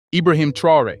Ibrahim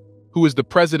Traore, who is the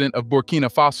president of Burkina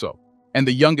Faso and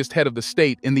the youngest head of the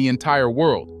state in the entire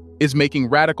world, is making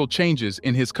radical changes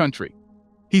in his country.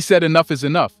 He said enough is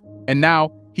enough, and now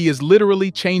he is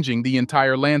literally changing the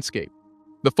entire landscape.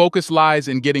 The focus lies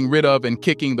in getting rid of and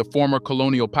kicking the former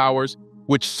colonial powers,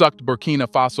 which sucked Burkina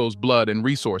Faso's blood and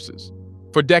resources.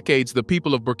 For decades, the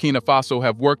people of Burkina Faso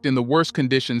have worked in the worst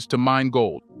conditions to mine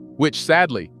gold, which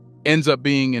sadly ends up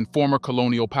being in former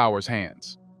colonial powers'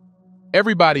 hands.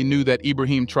 Everybody knew that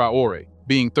Ibrahim Traore,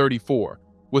 being 34,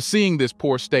 was seeing this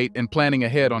poor state and planning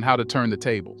ahead on how to turn the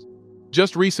tables.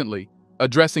 Just recently,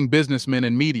 addressing businessmen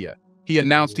and media, he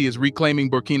announced he is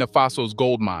reclaiming Burkina Faso's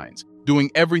gold mines,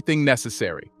 doing everything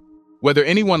necessary. Whether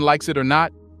anyone likes it or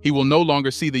not, he will no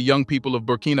longer see the young people of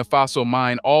Burkina Faso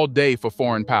mine all day for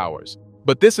foreign powers.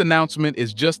 But this announcement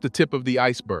is just the tip of the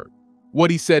iceberg. What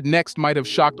he said next might have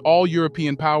shocked all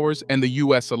European powers and the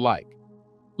US alike.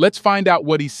 Let's find out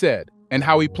what he said and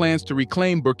how he plans to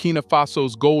reclaim Burkina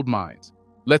Faso's gold mines.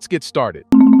 Let's get started.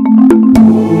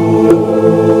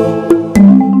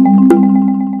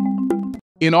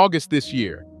 In August this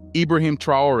year, Ibrahim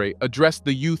Traore addressed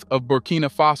the youth of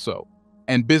Burkina Faso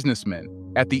and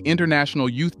businessmen at the International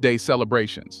Youth Day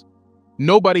celebrations.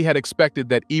 Nobody had expected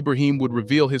that Ibrahim would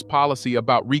reveal his policy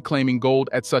about reclaiming gold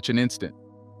at such an instant.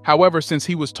 However, since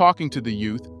he was talking to the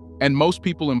youth, and most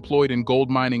people employed in gold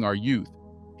mining are youth,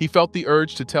 he felt the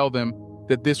urge to tell them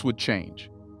that this would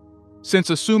change. Since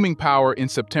assuming power in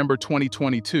September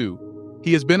 2022,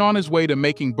 he has been on his way to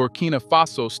making Burkina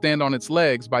Faso stand on its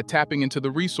legs by tapping into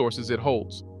the resources it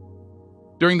holds.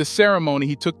 During the ceremony,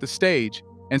 he took the stage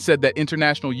and said that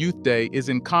International Youth Day is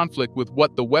in conflict with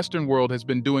what the Western world has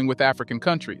been doing with African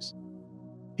countries.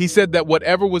 He said that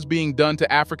whatever was being done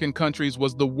to African countries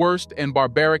was the worst and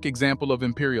barbaric example of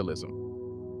imperialism.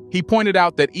 He pointed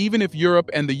out that even if Europe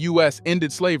and the US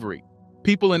ended slavery,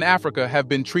 people in Africa have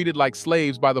been treated like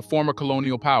slaves by the former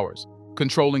colonial powers,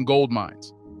 controlling gold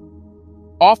mines.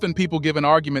 Often people give an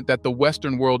argument that the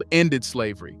Western world ended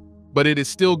slavery, but it is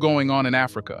still going on in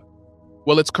Africa.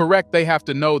 Well, it's correct. They have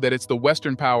to know that it's the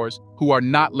Western powers who are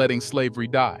not letting slavery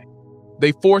die.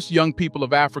 They force young people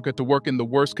of Africa to work in the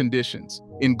worst conditions,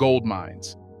 in gold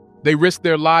mines. They risk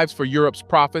their lives for Europe's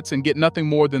profits and get nothing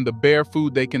more than the bare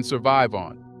food they can survive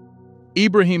on.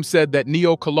 Ibrahim said that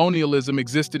neo-colonialism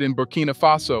existed in Burkina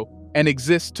Faso and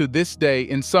exists to this day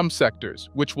in some sectors,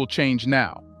 which will change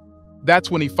now. That's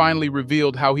when he finally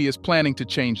revealed how he is planning to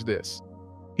change this.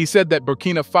 He said that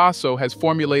Burkina Faso has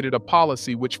formulated a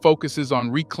policy which focuses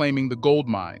on reclaiming the gold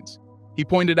mines. He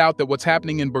pointed out that what's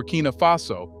happening in Burkina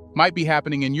Faso might be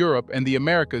happening in Europe and the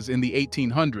Americas in the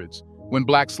 1800s, when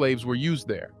black slaves were used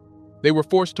there. They were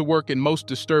forced to work in most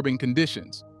disturbing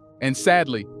conditions, and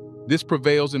sadly, this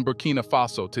prevails in Burkina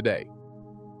Faso today.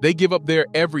 They give up their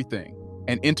everything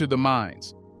and enter the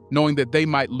mines, knowing that they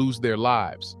might lose their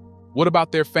lives. What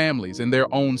about their families and their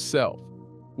own self?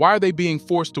 Why are they being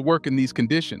forced to work in these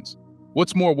conditions?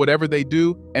 What's more, whatever they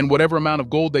do and whatever amount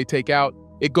of gold they take out,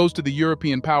 it goes to the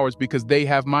European powers because they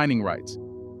have mining rights.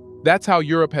 That's how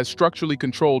Europe has structurally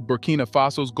controlled Burkina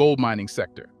Faso's gold mining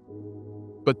sector.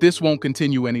 But this won't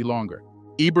continue any longer.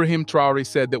 Ibrahim Traore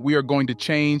said that we are going to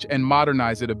change and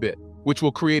modernize it a bit, which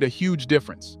will create a huge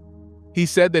difference. He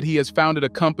said that he has founded a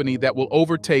company that will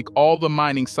overtake all the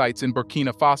mining sites in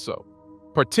Burkina Faso,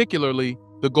 particularly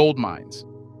the gold mines.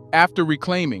 After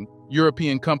reclaiming,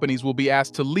 European companies will be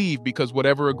asked to leave because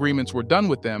whatever agreements were done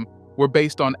with them were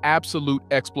based on absolute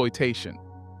exploitation.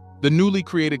 The newly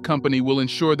created company will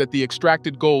ensure that the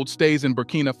extracted gold stays in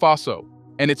Burkina Faso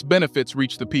and its benefits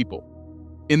reach the people.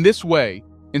 In this way,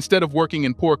 instead of working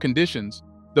in poor conditions,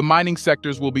 the mining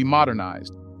sectors will be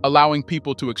modernized, allowing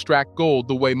people to extract gold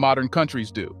the way modern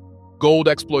countries do. Gold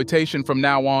exploitation from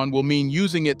now on will mean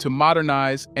using it to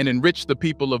modernize and enrich the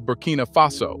people of Burkina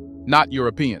Faso, not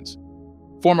Europeans.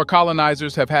 Former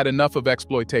colonizers have had enough of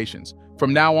exploitations.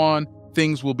 From now on,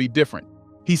 things will be different.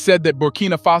 He said that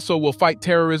Burkina Faso will fight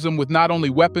terrorism with not only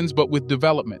weapons but with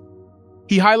development.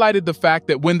 He highlighted the fact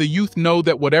that when the youth know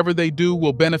that whatever they do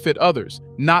will benefit others,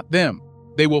 not them,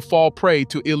 they will fall prey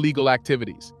to illegal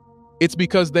activities. It's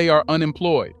because they are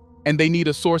unemployed and they need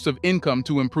a source of income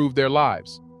to improve their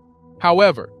lives.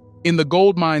 However, in the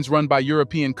gold mines run by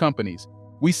European companies,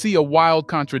 we see a wild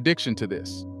contradiction to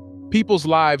this. People's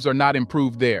lives are not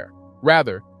improved there.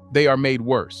 Rather, they are made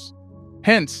worse.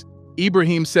 Hence,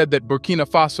 Ibrahim said that Burkina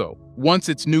Faso, once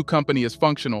its new company is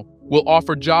functional, will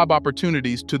offer job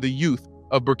opportunities to the youth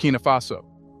of Burkina Faso.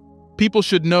 People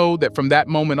should know that from that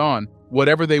moment on,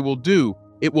 whatever they will do,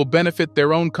 it will benefit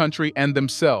their own country and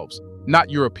themselves, not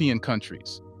European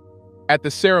countries. At the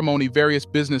ceremony, various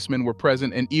businessmen were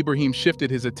present and Ibrahim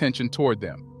shifted his attention toward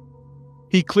them.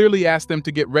 He clearly asked them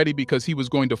to get ready because he was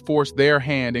going to force their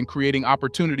hand in creating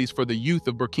opportunities for the youth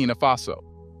of Burkina Faso.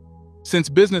 Since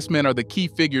businessmen are the key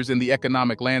figures in the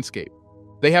economic landscape,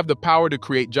 they have the power to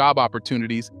create job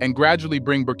opportunities and gradually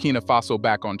bring Burkina Faso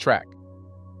back on track.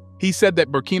 He said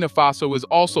that Burkina Faso is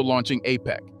also launching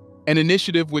APEC, an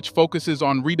initiative which focuses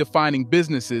on redefining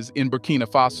businesses in Burkina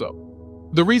Faso.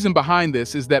 The reason behind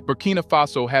this is that Burkina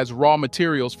Faso has raw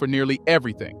materials for nearly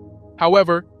everything.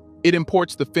 However, it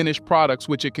imports the finished products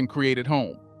which it can create at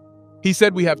home. He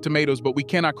said we have tomatoes, but we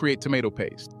cannot create tomato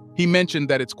paste. He mentioned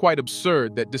that it's quite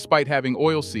absurd that despite having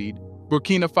oilseed,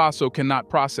 Burkina Faso cannot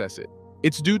process it.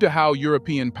 It's due to how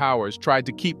European powers tried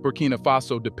to keep Burkina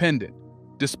Faso dependent,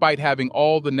 despite having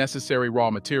all the necessary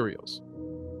raw materials.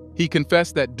 He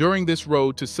confessed that during this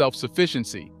road to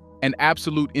self-sufficiency and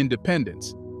absolute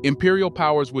independence, imperial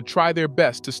powers would try their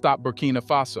best to stop Burkina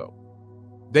Faso.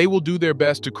 They will do their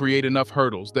best to create enough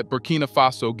hurdles that Burkina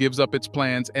Faso gives up its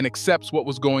plans and accepts what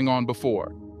was going on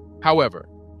before. However,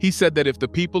 he said that if the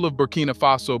people of Burkina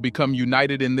Faso become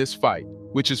united in this fight,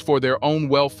 which is for their own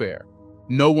welfare,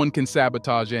 no one can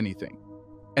sabotage anything.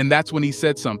 And that's when he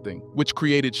said something which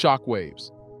created shockwaves.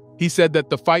 He said that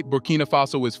the fight Burkina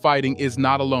Faso is fighting is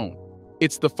not alone.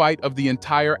 It's the fight of the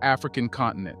entire African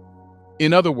continent.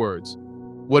 In other words,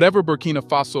 whatever Burkina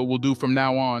Faso will do from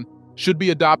now on should be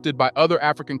adopted by other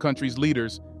African countries'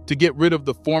 leaders to get rid of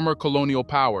the former colonial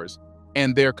powers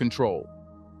and their control.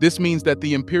 This means that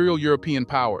the imperial European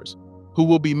powers, who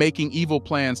will be making evil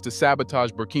plans to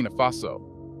sabotage Burkina Faso,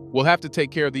 will have to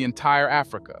take care of the entire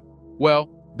Africa. Well,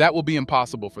 that will be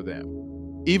impossible for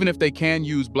them. Even if they can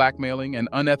use blackmailing and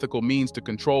unethical means to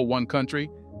control one country,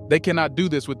 they cannot do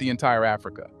this with the entire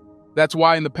Africa. That's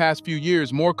why in the past few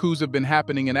years, more coups have been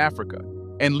happening in Africa,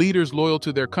 and leaders loyal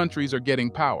to their countries are getting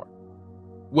power.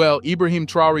 Well, Ibrahim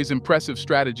Traore's impressive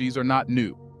strategies are not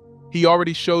new. He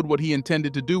already showed what he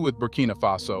intended to do with Burkina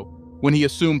Faso when he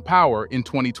assumed power in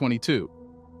 2022.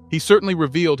 He certainly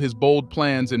revealed his bold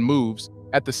plans and moves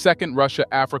at the second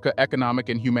Russia-Africa Economic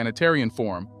and Humanitarian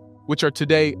Forum, which are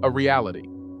today a reality.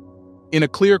 In a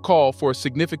clear call for a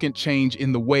significant change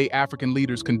in the way African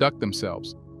leaders conduct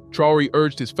themselves, Traore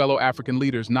urged his fellow African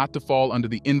leaders not to fall under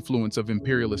the influence of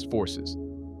imperialist forces.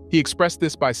 He expressed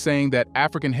this by saying that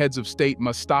African heads of state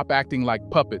must stop acting like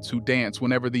puppets who dance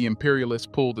whenever the imperialists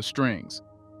pull the strings.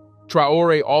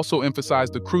 Traore also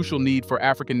emphasized the crucial need for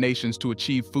African nations to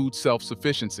achieve food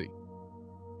self-sufficiency.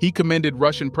 He commended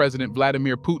Russian President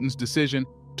Vladimir Putin's decision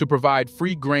to provide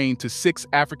free grain to 6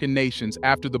 African nations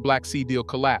after the Black Sea deal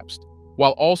collapsed,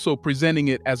 while also presenting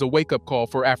it as a wake-up call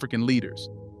for African leaders.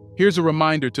 Here's a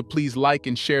reminder to please like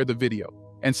and share the video,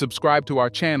 and subscribe to our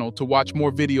channel to watch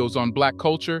more videos on Black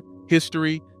culture,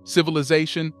 history,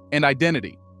 civilization, and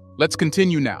identity. Let's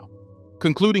continue now.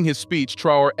 Concluding his speech,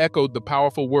 Traore echoed the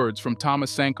powerful words from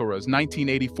Thomas Sankara's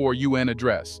 1984 UN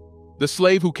address, "The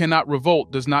slave who cannot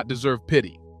revolt does not deserve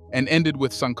pity," and ended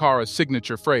with Sankara's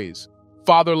signature phrase,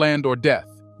 "Fatherland or death,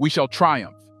 we shall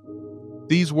triumph."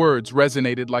 These words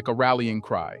resonated like a rallying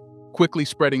cry, quickly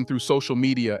spreading through social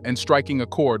media and striking a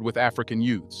chord with African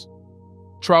youths.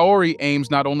 Traore aims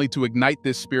not only to ignite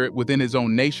this spirit within his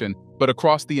own nation, but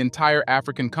across the entire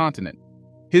African continent.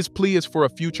 His plea is for a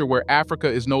future where Africa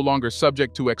is no longer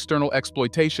subject to external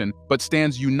exploitation, but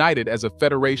stands united as a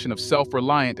federation of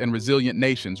self-reliant and resilient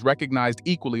nations recognized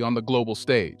equally on the global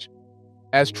stage.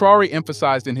 As Traore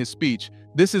emphasized in his speech,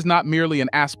 this is not merely an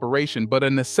aspiration, but a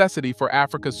necessity for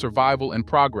Africa's survival and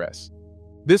progress.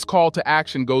 This call to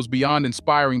action goes beyond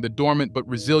inspiring the dormant but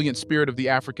resilient spirit of the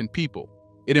African people.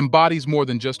 It embodies more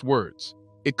than just words.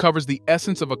 It covers the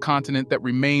essence of a continent that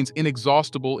remains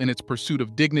inexhaustible in its pursuit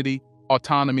of dignity,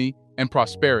 autonomy, and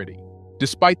prosperity,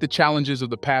 despite the challenges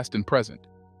of the past and present.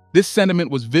 This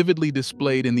sentiment was vividly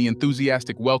displayed in the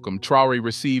enthusiastic welcome Traore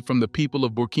received from the people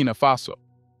of Burkina Faso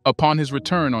upon his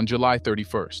return on July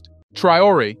 31st.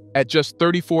 Traore, at just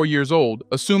 34 years old,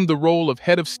 assumed the role of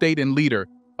head of state and leader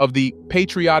of the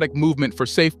Patriotic Movement for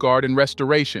Safeguard and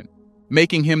Restoration,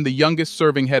 making him the youngest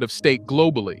serving head of state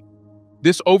globally.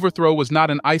 This overthrow was not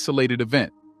an isolated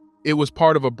event. It was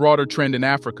part of a broader trend in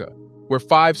Africa, where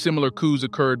 5 similar coups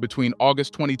occurred between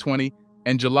August 2020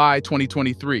 and July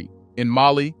 2023 in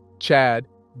Mali, Chad,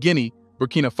 Guinea,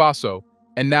 Burkina Faso,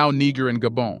 and now Niger and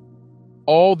Gabon.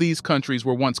 All these countries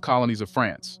were once colonies of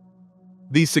France.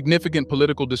 These significant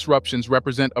political disruptions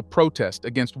represent a protest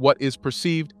against what is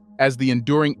perceived as the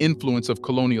enduring influence of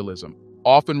colonialism,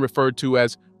 often referred to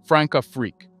as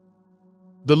Francafrique.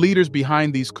 The leaders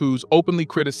behind these coups openly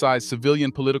criticized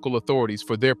civilian political authorities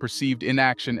for their perceived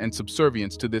inaction and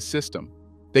subservience to this system.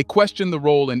 They questioned the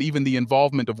role and even the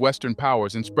involvement of Western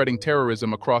powers in spreading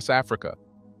terrorism across Africa.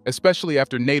 especially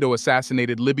after NATO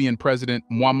assassinated Libyan President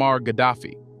Muammar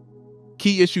Gaddafi.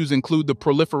 Key issues include the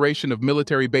proliferation of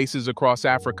military bases across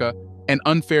Africa and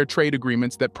unfair trade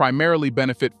agreements that primarily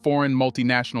benefit foreign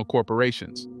multinational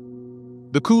corporations.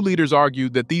 The coup leaders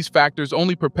argued that these factors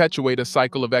only perpetuate a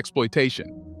cycle of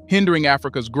exploitation, hindering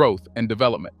Africa's growth and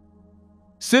development.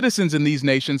 Citizens in these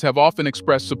nations have often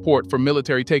expressed support for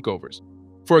military takeovers.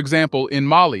 For example, in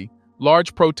Mali,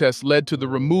 large protests led to the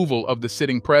removal of the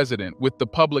sitting president, with the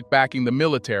public backing the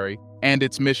military and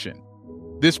its mission.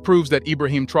 This proves that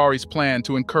Ibrahim Traore's plan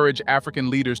to encourage African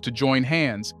leaders to join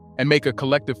hands and make a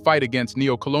collective fight against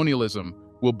neocolonialism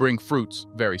will bring fruits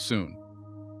very soon.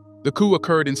 The coup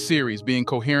occurred in series, being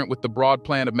coherent with the broad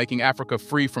plan of making Africa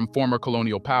free from former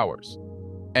colonial powers.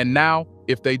 And now,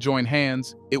 if they join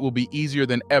hands, it will be easier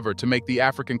than ever to make the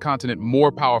African continent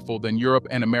more powerful than Europe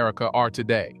and America are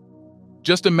today.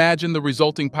 Just imagine the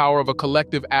resulting power of a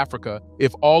collective Africa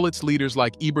if all its leaders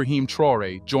like Ibrahim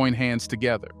Traore join hands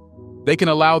together. They can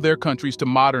allow their countries to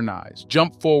modernize,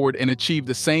 jump forward, and achieve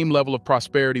the same level of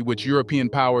prosperity which European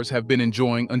powers have been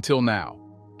enjoying until now.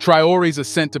 Traore's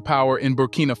ascent to power in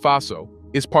Burkina Faso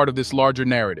is part of this larger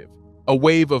narrative, a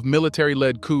wave of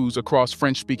military-led coups across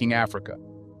French-speaking Africa.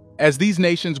 As these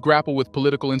nations grapple with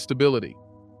political instability,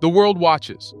 the world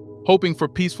watches, hoping for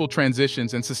peaceful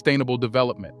transitions and sustainable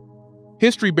development.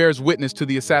 History bears witness to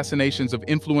the assassinations of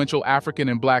influential African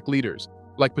and Black leaders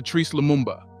like Patrice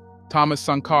Lumumba, Thomas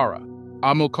Sankara,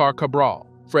 Amilcar Cabral,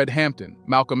 Fred Hampton,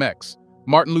 Malcolm X,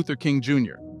 Martin Luther King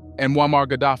Jr., and Muammar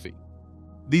Gaddafi.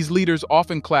 These leaders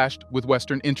often clashed with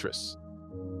Western interests.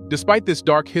 Despite this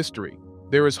dark history,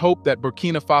 there is hope that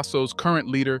Burkina Faso's current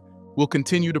leader will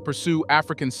continue to pursue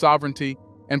African sovereignty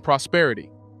and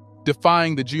prosperity,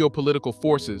 defying the geopolitical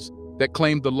forces that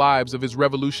claimed the lives of his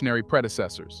revolutionary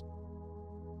predecessors.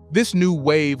 This new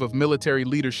wave of military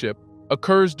leadership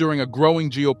occurs during a growing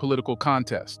geopolitical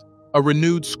contest, a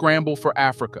renewed scramble for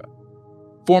Africa.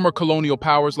 Former colonial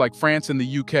powers like France and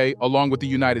the UK, along with the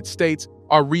United States,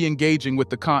 are re-engaging with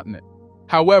the continent.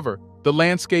 However, the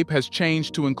landscape has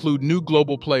changed to include new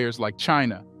global players like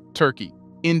China, Turkey,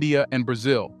 India, and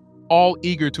Brazil, all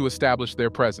eager to establish their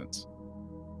presence.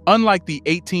 Unlike the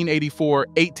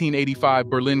 1884-1885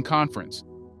 Berlin Conference,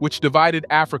 which divided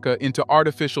Africa into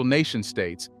artificial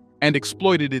nation-states and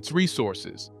exploited its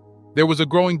resources, there was a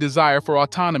growing desire for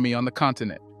autonomy on the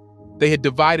continent. They had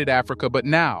divided Africa, but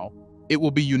now it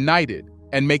will be united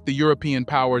and make the European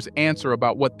powers answer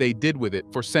about what they did with it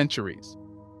for centuries.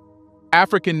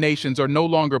 African nations are no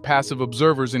longer passive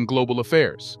observers in global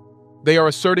affairs. They are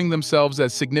asserting themselves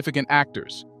as significant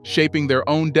actors, shaping their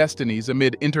own destinies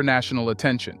amid international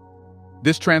attention.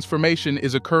 This transformation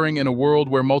is occurring in a world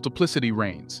where multiplicity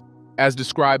reigns, as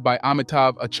described by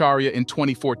Amitav Acharya in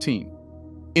 2014.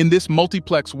 In this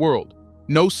multiplex world,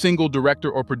 no single director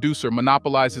or producer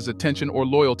monopolizes attention or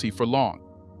loyalty for long.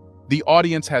 The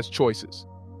audience has choices.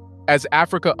 As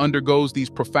Africa undergoes these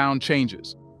profound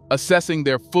changes, assessing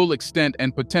their full extent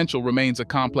and potential remains a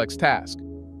complex task.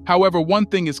 However, one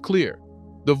thing is clear: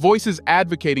 the voices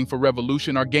advocating for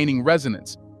revolution are gaining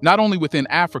resonance, not only within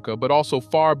Africa but also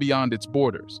far beyond its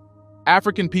borders.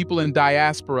 African people in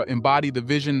diaspora embody the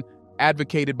vision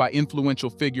advocated by influential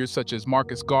figures such as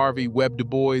Marcus Garvey, Webb Du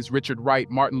Bois, Richard Wright,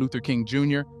 Martin Luther King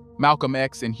Jr., Malcolm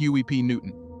X, and Huey P.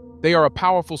 Newton. They are a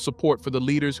powerful support for the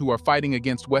leaders who are fighting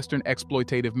against Western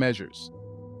exploitative measures.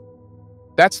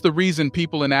 That's the reason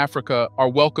people in Africa are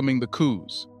welcoming the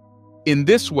coups. In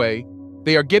this way,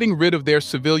 they are getting rid of their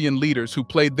civilian leaders who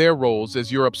played their roles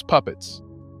as Europe's puppets.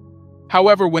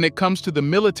 However, when it comes to the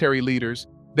military leaders,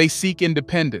 they seek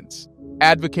independence,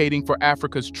 advocating for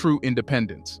Africa's true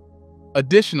independence.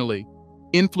 Additionally,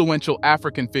 influential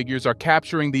African figures are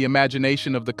capturing the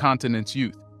imagination of the continent's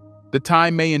youth. The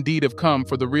time may indeed have come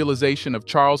for the realization of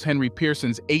Charles Henry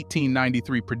Pearson's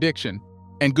 1893 prediction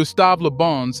and Gustave Le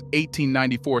Bon's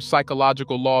 1894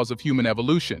 psychological laws of human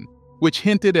evolution, which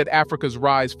hinted at Africa's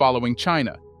rise following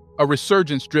China, a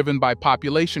resurgence driven by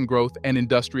population growth and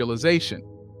industrialization.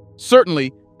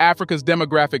 Certainly, Africa's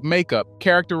demographic makeup,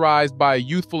 characterized by a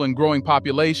youthful and growing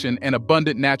population and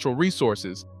abundant natural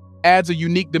resources, adds a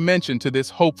unique dimension to this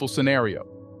hopeful scenario.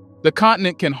 The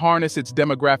continent can harness its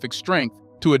demographic strength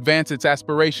to advance its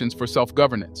aspirations for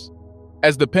self-governance.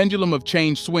 As the pendulum of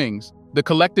change swings, the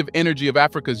collective energy of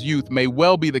Africa's youth may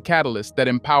well be the catalyst that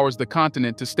empowers the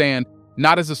continent to stand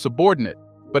not as a subordinate,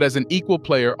 but as an equal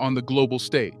player on the global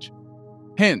stage.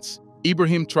 Hence,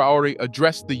 Ibrahim Traore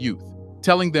addressed the youth,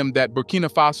 telling them that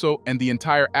Burkina Faso and the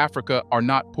entire Africa are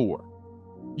not poor.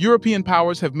 European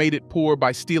powers have made it poor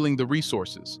by stealing the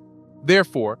resources.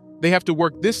 Therefore, they have to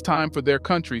work this time for their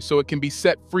country so it can be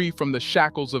set free from the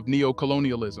shackles of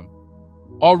neocolonialism.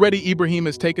 Already, Ibrahim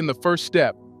has taken the first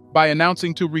step by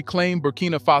announcing to reclaim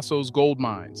Burkina Faso's gold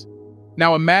mines.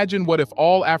 Now imagine what if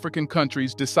all African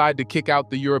countries decide to kick out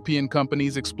the European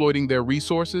companies exploiting their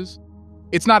resources?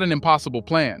 It's not an impossible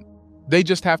plan. They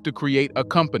just have to create a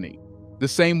company, the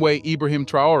same way Ibrahim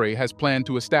Traore has planned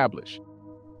to establish.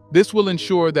 This will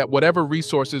ensure that whatever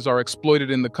resources are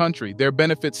exploited in the country, their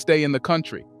benefits stay in the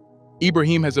country.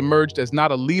 Ibrahim has emerged as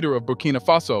not a leader of Burkina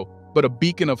Faso, but a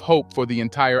beacon of hope for the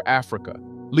entire Africa.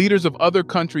 Leaders of other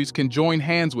countries can join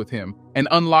hands with him and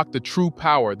unlock the true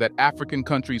power that African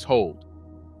countries hold.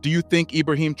 Do you think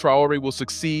Ibrahim Traore will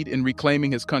succeed in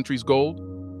reclaiming his country's gold?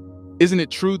 Isn't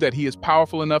it true that he is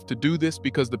powerful enough to do this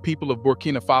because the people of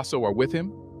Burkina Faso are with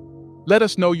him? Let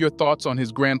us know your thoughts on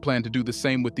his grand plan to do the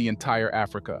same with the entire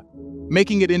Africa,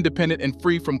 making it independent and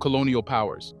free from colonial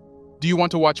powers. Do you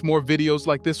want to watch more videos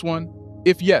like this one?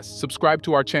 If yes, subscribe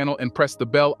to our channel and press the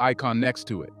bell icon next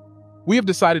to it. We have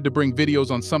decided to bring videos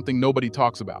on something nobody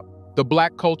talks about: the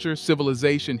Black culture,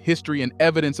 civilization, history, and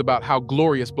evidence about how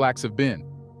glorious Blacks have been.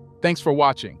 Thanks for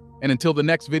watching, and until the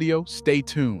next video, stay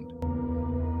tuned.